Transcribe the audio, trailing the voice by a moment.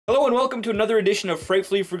and welcome to another edition of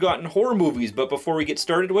Frightfully Forgotten Horror Movies. But before we get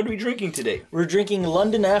started, what are we drinking today? We're drinking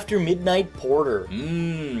London After Midnight Porter.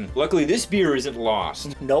 Luckily this beer isn't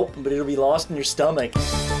lost. Nope, but it'll be lost in your stomach.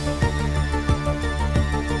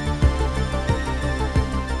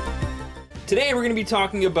 Today we're going to be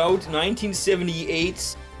talking about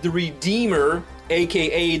 1978's The Redeemer,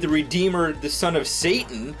 aka The Redeemer, the Son of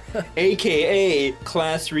Satan, aka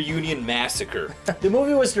Class Reunion Massacre. The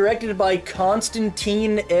movie was directed by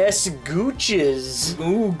Constantine S. Gooches.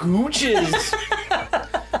 Ooh, Gooches!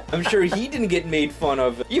 I'm sure he didn't get made fun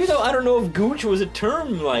of. Even though I don't know if Gooch was a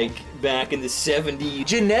term, like, back in the 70s.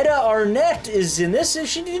 Janetta Arnett is in this.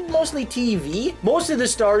 She did mostly TV. Most of the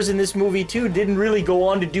stars in this movie, too, didn't really go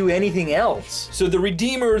on to do anything else. So The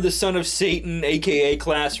Redeemer, the Son of Satan, aka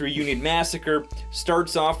Class Reunion Massacre,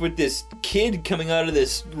 starts off with this kid coming out of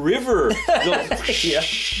this river.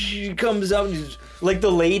 She comes out and he's... Like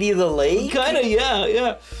the Lady of the Lake? Kinda,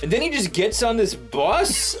 yeah. And then he just gets on this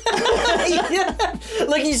bus. Yeah.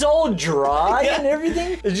 Like he's all dry and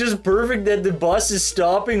everything. It's just perfect that the bus is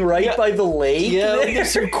stopping right by the lake. Yeah, like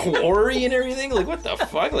there's some quarry and everything. Like, what the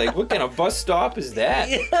fuck? Like, what kind of bus stop is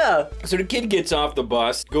that? Yeah. So the kid gets off the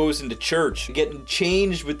bus, goes into church, getting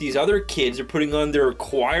changed with these other kids. They're putting on their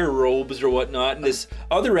choir robes or whatnot, and this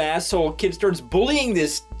other asshole kid starts bullying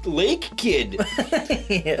this lake kid.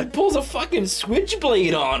 Yeah. He pulls a fucking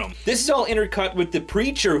switchblade on him. This is all intercut with the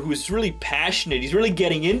preacher who's really passionate. He's really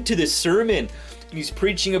getting into this sermon. And he's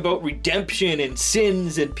preaching about redemption and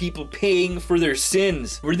sins and people paying for their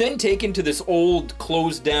sins. We're then taken to this old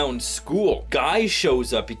closed down school. Guy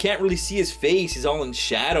shows up. You can't really see his face. He's all in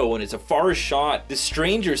shadow and it's a far shot. The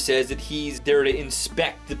stranger says that he's there to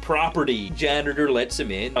inspect the property. Janitor lets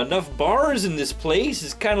him in. Enough bars in this place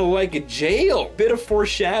is kind of like a jail. Bit of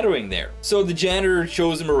foreshadowing there. So the janitor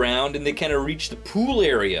shows him around and they kind of reach the pool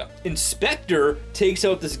area. Inspector takes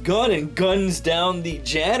out this gun and guns down the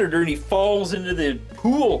janitor and he falls into the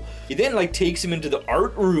pool. He then takes him into the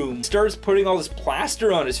art room, starts putting all this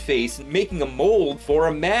plaster on his face and making a mold for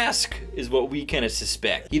a mask is what we kind of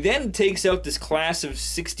suspect. He then takes out this class of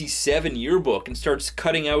 67 yearbook and starts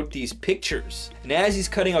cutting out these pictures. And as he's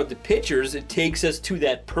cutting out the pictures, it takes us to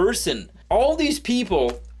that person. All these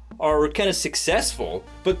people are kind of successful,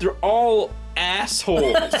 but they're all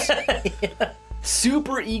assholes. Yeah.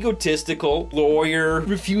 Super egotistical. Lawyer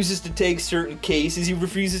refuses to take certain cases. He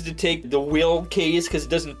refuses to take the will case because it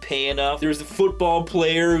doesn't pay enough. There's a football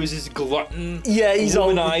player who's this glutton. Yeah, he's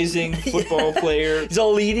womanizing football player. He's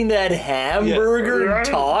all eating that hamburger and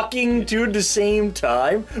talking to at the same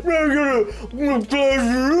time.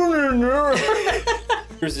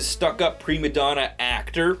 There's a stuck-up prima donna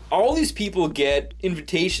actor. All these people get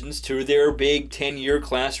invitations to their big 10-year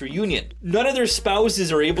class reunion. None of their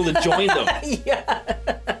spouses are able to join them.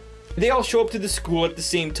 Yeah. They all show up to the school at the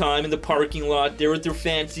same time in the parking lot there with their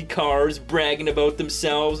fancy cars, bragging about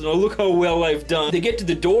themselves, and oh, look how well I've done. They get to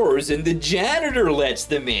the doors and the janitor lets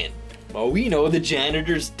them in. Well, we know the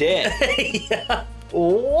janitor's dead. Yeah.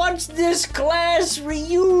 What's this class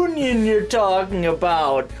reunion you're talking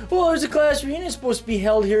about? Well, there's a class reunion supposed to be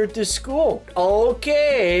held here at this school.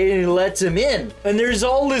 Okay, and he lets him in. And there's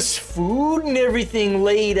all this food and everything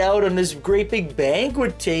laid out on this great big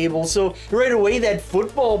banquet table. So right away, that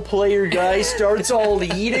football player guy starts all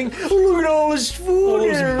eating. Look at all this food. All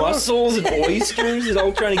those mussels and oysters. He's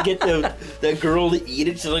all trying to get that girl to eat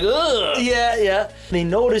it. She's like, ugh. Yeah. They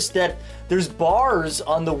notice that there's bars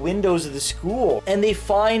on the windows of the school, and they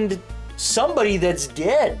find somebody that's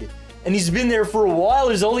dead. And he's been there for a while.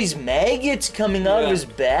 There's all these maggots coming out of his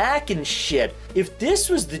back and shit. If this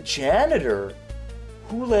was the janitor,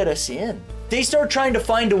 who let us in? They start trying to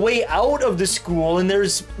find a way out of the school, and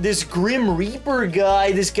there's this Grim Reaper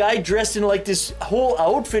guy, this guy dressed in like this whole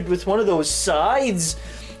outfit with one of those sides,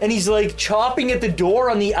 and he's like chopping at the door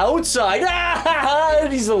on the outside.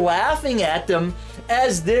 And he's laughing at them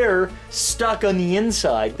as they're stuck on the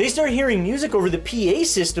inside. They start hearing music over the PA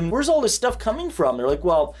system. Where's all this stuff coming from? They're like,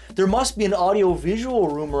 well, there must be an audio-visual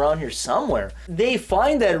room around here somewhere. They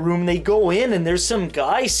find that room, they go in, and there's some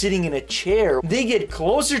guy sitting in a chair. They get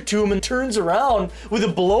closer to him and turns around with a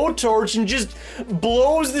blowtorch and just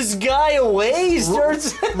blows this guy away. He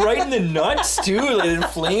starts... right in the nuts, too. Like, the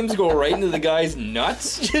flames go right into the guy's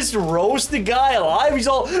nuts. Just roast the guy alive. He's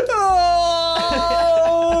all... Oh!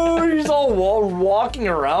 He's all walking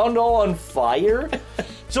around all on fire.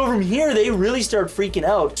 So from here, they really start freaking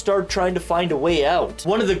out, start trying to find a way out.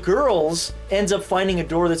 One of the girls ends up finding a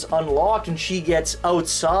door that's unlocked, and she gets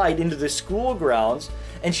outside into the school grounds.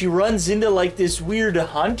 and she runs into like this weird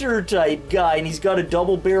hunter type guy, and he's got a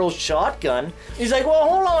double-barrel shotgun. He's like, well,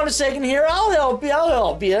 hold on a second here, I'll help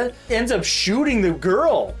you. Ends up shooting the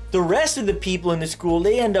girl. The rest of the people in the school,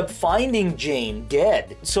 they end up finding Jane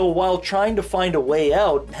dead. So while trying to find a way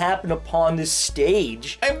out, happen upon this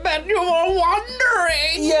stage. I bet you were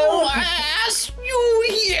wondering. Yeah. Ask you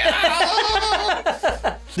here.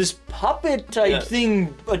 This puppet type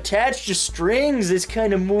thing attached to strings is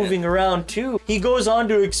kind of moving around too. He goes on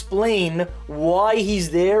to explain why he's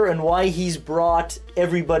there and why he's brought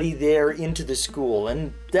everybody there into the school.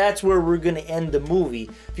 And that's where we're going to end the movie.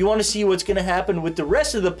 If you want to see what's going to happen with the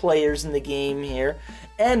rest of the players in the game here,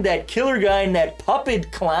 and that killer guy and that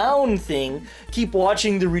puppet clown thing, keep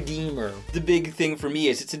watching The Redeemer. The big thing for me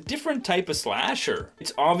is it's a different type of slasher.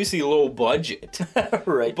 It's obviously low budget.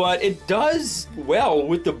 Right. But it does well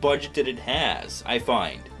with the budget that it has, I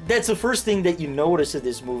find. That's the first thing that you notice of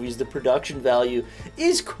this movie is the production value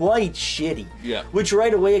is quite shitty. Yeah. Which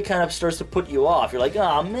right away it kind of starts to put you off. You're like,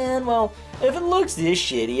 oh man, well, if it looks this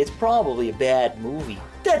shitty, it's probably a bad movie.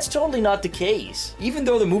 That's totally not the case. Even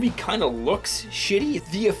though the movie kind of looks shitty,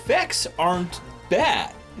 the effects aren't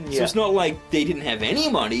bad. Yeah. So it's not like they didn't have any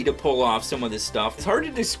money to pull off some of this stuff. It's hard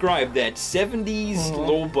to describe that 70s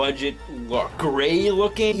low budget look. Gray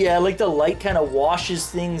looking. Yeah, like the light kind of washes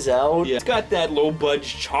things out. Yeah, it's got that low budget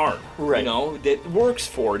charm, Right. you know, that works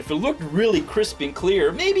for it. If it looked really crisp and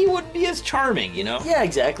clear, maybe it wouldn't be as charming, you know? Yeah,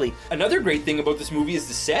 exactly. Another great thing about this movie is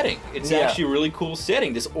the setting. It's actually a really cool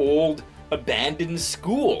setting. This old abandoned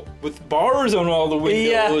school with bars on all the windows.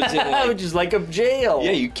 Yeah, and like, which is like a jail.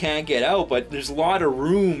 yeah, you can't get out, but there's a lot of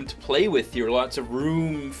room to play with here, lots of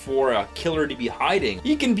room for a killer to be hiding.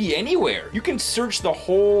 He can be anywhere. You can search the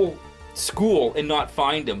whole school and not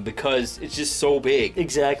find him because it's just so big.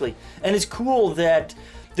 Exactly. And it's cool that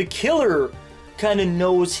the killer kind of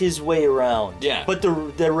knows his way around. Yeah. But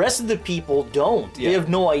the rest of the people don't. Yeah. They have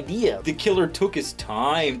no idea. The killer took his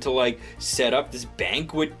time to like set up this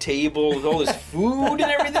banquet table with all this food and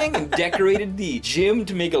everything and decorated the gym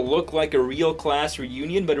to make it look like a real class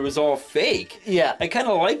reunion, but it was all fake. Yeah. I kind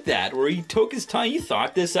of like that, where he took his time. He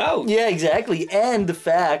thought this out. Yeah, exactly. And the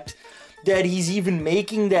fact that he's even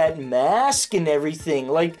making that mask and everything.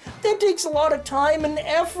 Like, that takes a lot of time and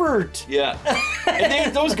effort. Yeah.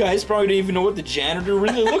 And those guys probably don't even know what the janitor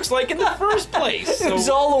really looks like in the first place. So. It was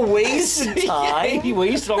all a waste of time. Yeah, he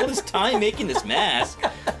wasted all this time making this mask.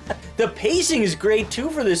 The pacing is great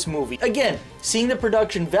too for this movie. Again, seeing the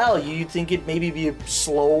production value, you'd think it'd maybe be a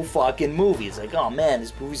slow fucking movie. It's like, oh man,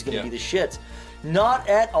 this movie's gonna be the shits. Not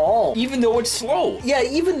at all. Even though it's slow. Yeah,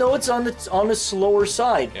 even though it's on the slower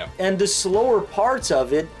side. Yeah. And the slower parts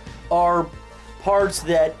of it are parts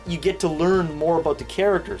that you get to learn more about the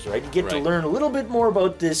characters, right? You get to learn a little bit more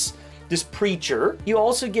about this preacher. You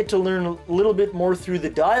also get to learn a little bit more through the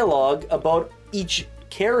dialogue about each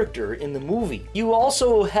character in the movie. You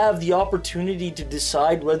also have the opportunity to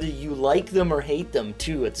decide whether you like them or hate them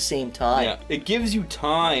too at the same time. Yeah, it gives you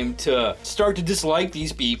time to start to dislike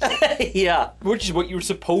these people. Yeah. Which is what you're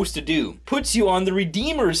supposed to do. Puts you on the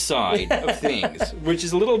Redeemer's side of things, which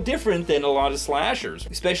is a little different than a lot of slashers,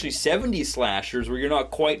 especially 70s slashers where you're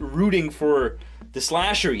not quite rooting for the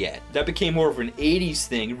slasher yet. That became more of an 80s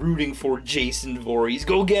thing, rooting for Jason Voorhees.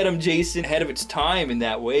 Go get him, Jason. Ahead of its time in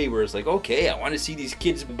that way, where it's like, okay, I want to see these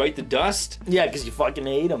kids bite the dust. Yeah, because you fucking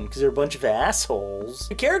hate them, because they're a bunch of assholes.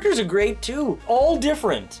 The characters are great too, all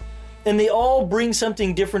different. And they all bring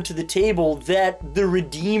something different to the table that the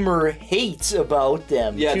Redeemer hates about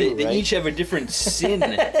them. Yeah, too, they right? each have a different sin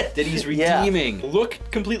that he's redeeming. Look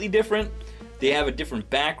completely different. They have a different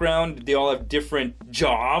background. They all have different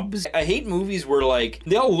jobs. I hate movies where, like,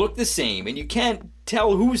 they all look the same and you can't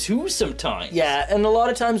tell who's who sometimes. Yeah, and a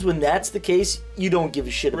lot of times when that's the case, you don't give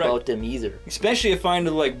a shit about them either. Especially I find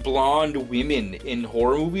like blonde women in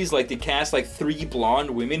horror movies, like they cast like 3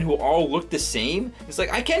 blonde women who all look the same. It's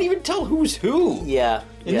like, I can't even tell who's who. Yeah.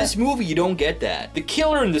 In this movie, you don't get that. The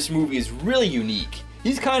killer in this movie is really unique.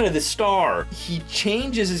 He's kind of the star. He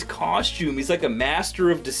changes his costume. He's like a master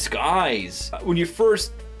of disguise. When you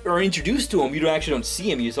first are introduced to him, you actually don't see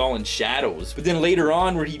him. He's all in shadows. But then later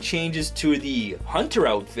on, where he changes to the hunter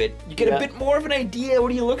outfit, you get a bit more of an idea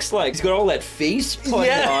what he looks like. He's got all that face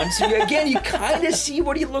paint on. So again, you kind of see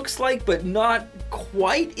what he looks like, but not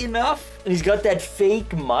quite enough. And he's got that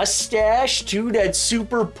fake mustache too, that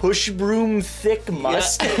super push broom thick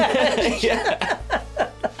mustache. Yeah.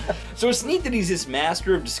 So it's neat that he's this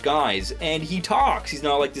master of disguise, and he talks. He's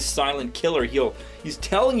not like this silent killer. He'll He's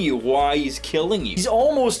telling you why he's killing you. He's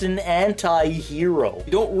almost an anti-hero.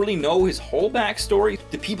 You don't really know his whole backstory.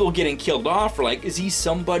 The people getting killed off are like, is he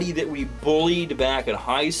somebody that we bullied back in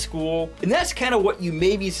high school? And that's kind of what you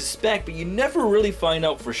maybe suspect, but you never really find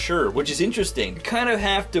out for sure, which is interesting. You kind of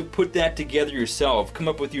have to put that together yourself, come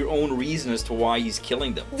up with your own reason as to why he's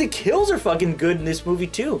killing them. The kills are fucking good in this movie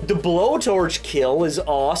too. The blowtorch kill is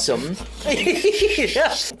awesome.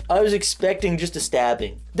 Yeah. I was expecting just a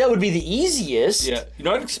stabbing. That would be the easiest. Yeah,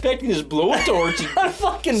 you're not expecting this blowtorch to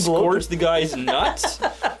fucking scorch the guy's nuts.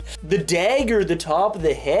 The dagger at the top of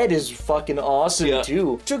the head is fucking awesome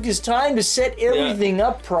too. Took his time to set everything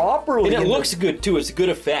up properly. And it looks good too, it's a good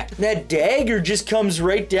effect. That dagger just comes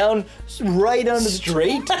right down, right under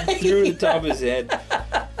straight through the top of his head.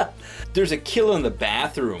 There's a kill in the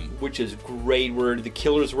bathroom, which is great, where the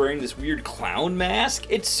killer's wearing this weird clown mask.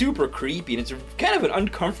 It's super creepy, and it's kind of an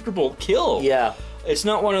uncomfortable kill. Yeah. It's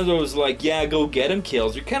not one of those, like, yeah, go get him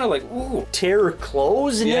kills. You're kind of like, ooh. Tear her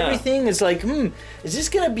clothes and everything. It's like, is this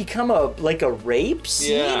going to become a rape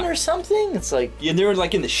scene or something? It's like... Yeah, they're,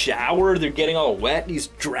 like, in the shower. They're getting all wet. And he's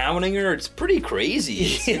drowning her. It's pretty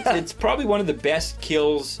crazy. It's probably one of the best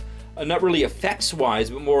kills... not really effects-wise,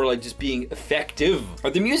 but more like just being effective.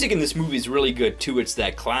 The music in this movie is really good, too. It's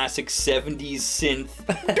that classic 70s synth.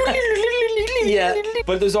 Yeah.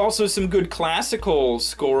 But there's also some good classical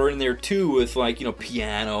score in there, too, with, like, you know,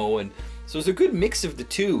 piano. And so it's a good mix of the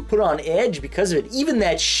two. Put on edge because of it. Even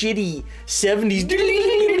that shitty 70s...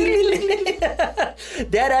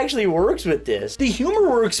 that actually works with this. The humor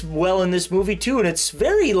works well in this movie, too, and it's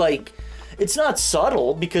very, like... It's not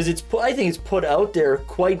subtle, because I think it's put out there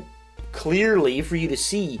quite clearly for you to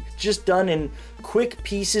see, just done in quick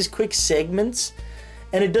pieces, quick segments,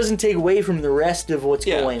 and it doesn't take away from the rest of what's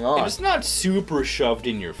going on. And it's not super shoved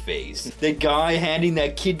in your face. The guy handing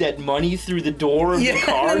that kid that money through the door of the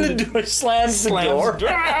car. And the door slams the door.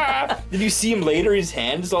 Did you see him later? His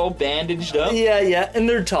hand's all bandaged up. Yeah, and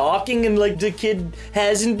they're talking, and like the kid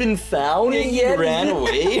hasn't been found yet. He ran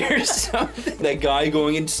away or something. That guy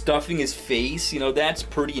going and stuffing his face, you know, that's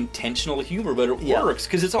pretty intentional humor, but it works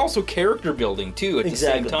because it's also character building too at the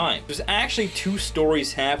same time. There's actually two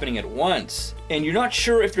stories happening at once, and you're not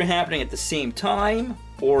sure if they're happening at the same time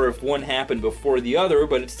or if one happened before the other,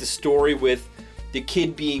 but it's the story with the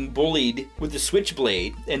kid being bullied with the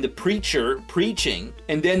switchblade and the preacher preaching,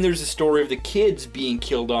 and then there's a story of the kids being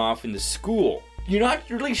killed off in the school. You're not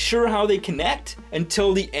really sure how they connect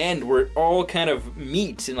until the end, where it all kind of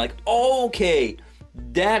meets and like, oh, okay,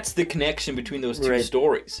 that's the connection between those two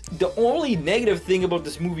stories. The only negative thing about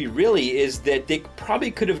this movie really is that they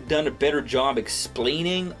probably could have done a better job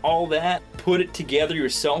explaining all that, put it together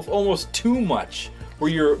yourself, almost too much, where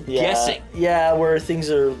you're guessing. Yeah, where things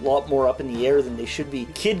are a lot more up in the air than they should be.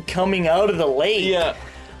 Kid coming out of the lake. Yeah.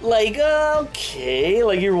 Like, okay,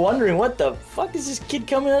 like you're wondering, what the fuck is this kid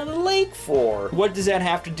coming out of the lake for? What does that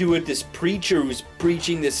have to do with this preacher who's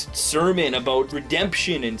preaching this sermon about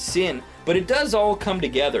redemption and sin? But it does all come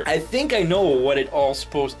together. I think I know what it all's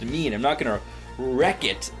supposed to mean. I'm not gonna wreck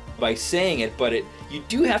it by saying it, but you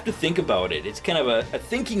do have to think about it. It's kind of a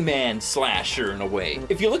thinking man slasher in a way.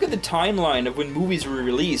 If you look at the timeline of when movies were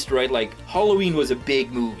released, right, like Halloween was a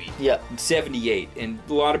big movie in 78, and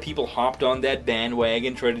a lot of people hopped on that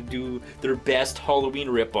bandwagon, tried to do their best Halloween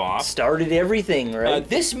ripoff. Started everything, right?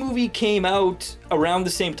 This movie came out around the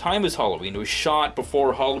same time as Halloween. It was shot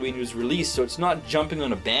before Halloween was released, so it's not jumping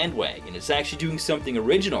on a bandwagon. It's actually doing something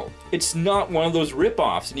original. It's not one of those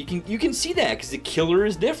ripoffs, and you can see that because the killer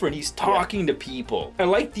is different. He's talking to people. I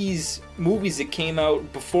like these movies that came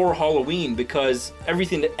out before Halloween because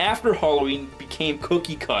everything that after Halloween became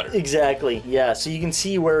cookie cutter. Exactly, yeah. So you can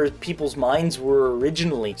see where people's minds were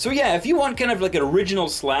originally. So yeah, if you want kind of like an original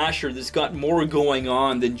slasher that's got more going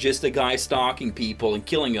on than just a guy stalking people and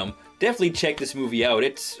killing them, definitely check this movie out.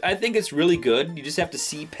 I think it's really good. You just have to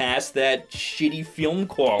see past that shitty film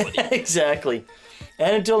quality. Exactly.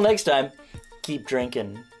 And until next time, keep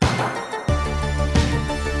drinking.